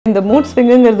இந்த மூட்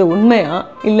ஸ்விங்குங்கிறது உண்மையா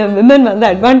இல்லை விமன் வந்து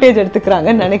அட்வான்டேஜ்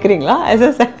எடுத்துக்கிறாங்கன்னு நினைக்கிறீங்களா as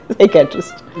a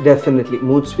psychiatrist? Definitely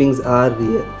mood swings are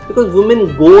real because women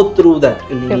go through that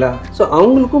இல்லைங்களா. ஸோ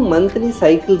அவங்களுக்கும் மந்த்லி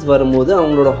சைக்கிள்ஸ் வரும்போது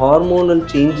அவங்களோட ஹார்மோனல்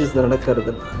சேஞ்சஸ்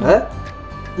நடக்கிறதுனால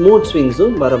மூட்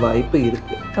ஸ்விங்ஸும் வர வாய்ப்பு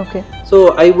இருக்கு. Okay. So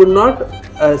I would not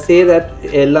say that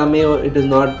எல்லாமே it is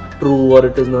not true R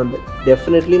it is not.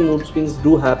 Definitely mood swings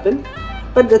two happen.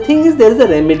 But the thing is, there is a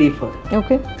remedy for it.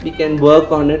 Okay. We can work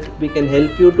on it. We can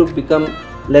help you to become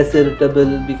less irritable.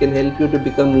 We can help you to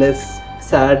become less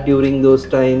sad during those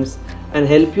times and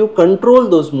help you control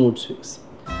those mood swings.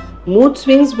 Mood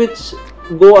swings which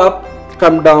go up,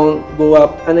 come down, go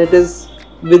up, and it is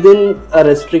within a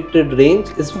restricted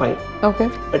range is fine. Okay.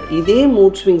 But இதே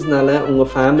mood swings நால உங்க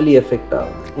family affect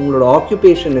ஆகுது, உங்களோட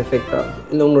occupation affect ஆகுது,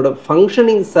 இல்ல உங்களோட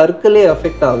functioning circle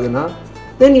affect ஆகுதுன்னா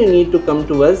then you need to come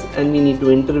to us and we need to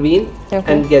intervene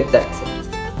and get that set.